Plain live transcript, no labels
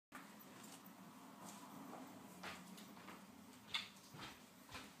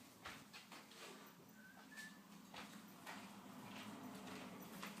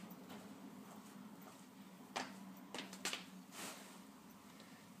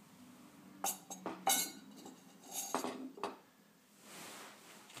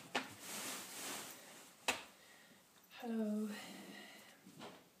Hello.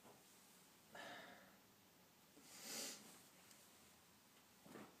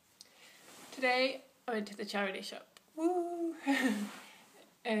 Today I went to the charity shop. Woo!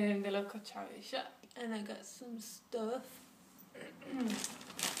 The local charity shop, and I got some stuff.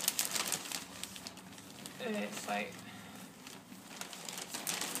 It's like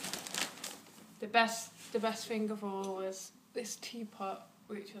the best thing of all was this teapot,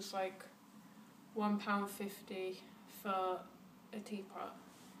 which was like £1.50 for a teapot,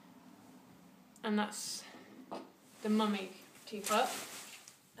 and that's the Mummy teapot.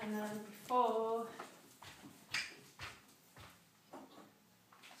 And then before,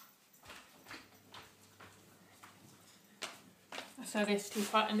 I saw this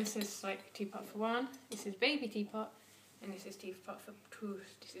teapot, and this is like teapot for one, this is baby teapot, and this is teapot for two,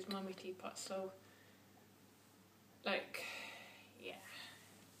 this is Mummy teapot, so like, yeah.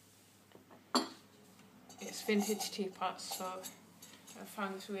 It's vintage teapots, so I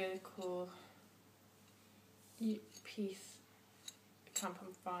found this really cool piece Camp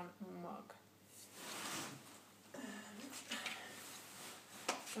and Farm mug.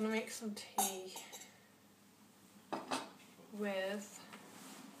 I'm gonna make some tea with,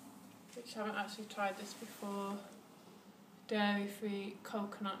 which I haven't actually tried this before, dairy-free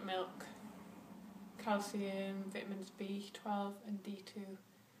coconut milk, calcium, vitamins B12 and D2.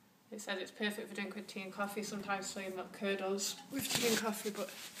 It says it's perfect for drink with tea and coffee. Sometimes soy milk curdles with tea and coffee, but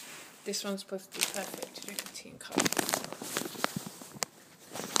this one's supposed to be perfect to drink with tea and coffee.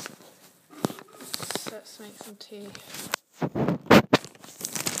 So let's make some tea.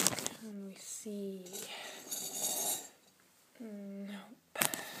 Can we see? Nope.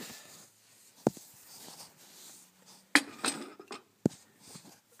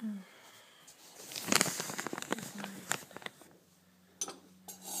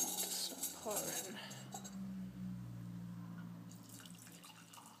 Just pouring.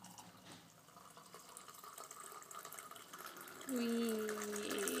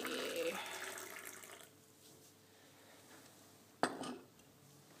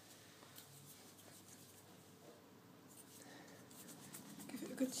 Give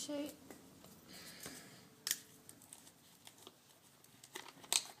it a good shake.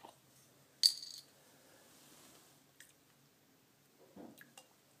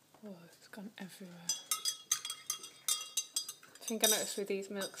 Oh, it's gone everywhere. I think I noticed with these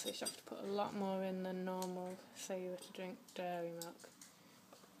milks you have to put a lot more in than normal, say you were to drink dairy milk.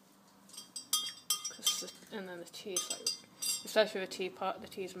 And then the tea's like, especially with a teapot, the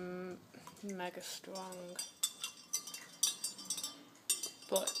tea's mega strong.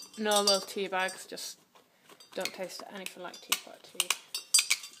 But normal tea bags just don't taste anything like teapot tea.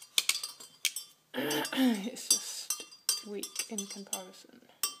 It's just weak in comparison.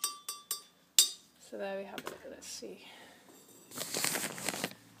 So there we have it, let's see.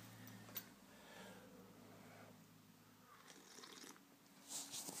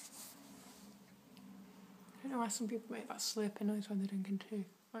 I don't know why some people make that slurping noise when they're drinking tea.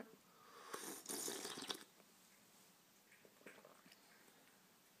 Right.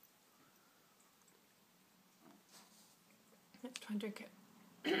 Let's try and drink it.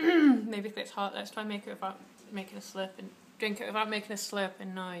 Maybe if it's hot, let's try and make it without making a slurping. Drink it without making a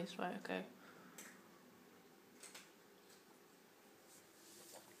slurping noise. Right, okay.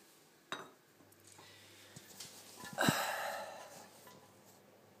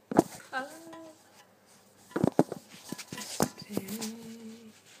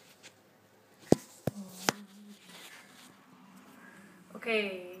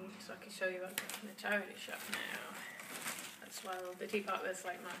 Okay, so I can show you what I'm in the charity shop now. As well, the teapot was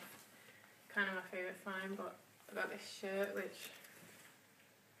like kind of my favourite find, but I got this shirt which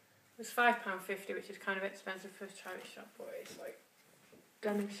was £5.50, which is kind of expensive for a charity shop, but it's like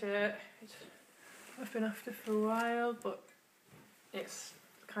denim shirt, which I've been after for a while, but it's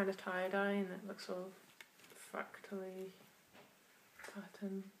kind of tie-dye and it looks all fractally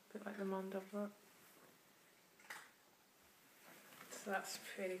patterned, a bit like the Mondo look. So that's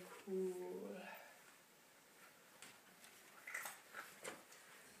pretty cool.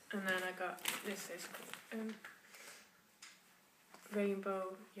 And then I got, this is cool,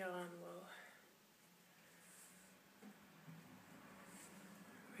 rainbow yarn wool.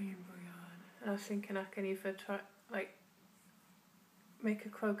 Rainbow yarn. And I was thinking I can either try, like, make a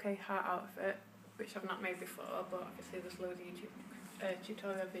croquet hat out of it, which I've not made before, but obviously there's loads of YouTube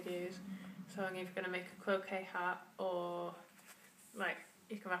tutorial videos. So I'm either going to make a croquet hat, or like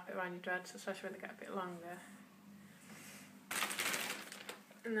you can wrap it around your dreads, especially when they get a bit longer.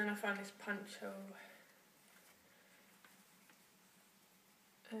 And then I found this poncho.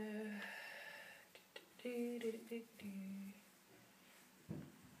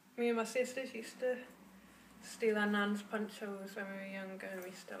 Me and my sisters used to steal our nan's ponchos when we were younger, and we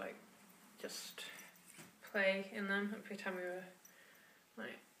used to like just play in them and pretend we were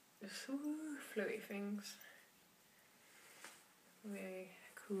like just floaty things. Really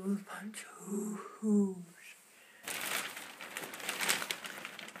cool ponchos.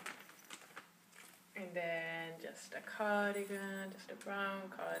 And then just a cardigan, just a brown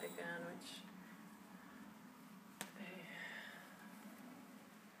cardigan, which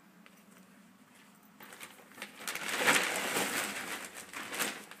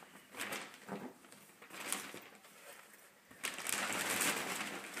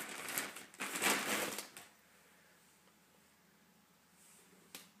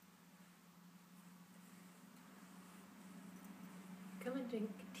come and drink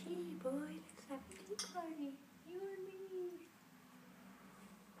tea, boy. Let's have a tea party. You and me.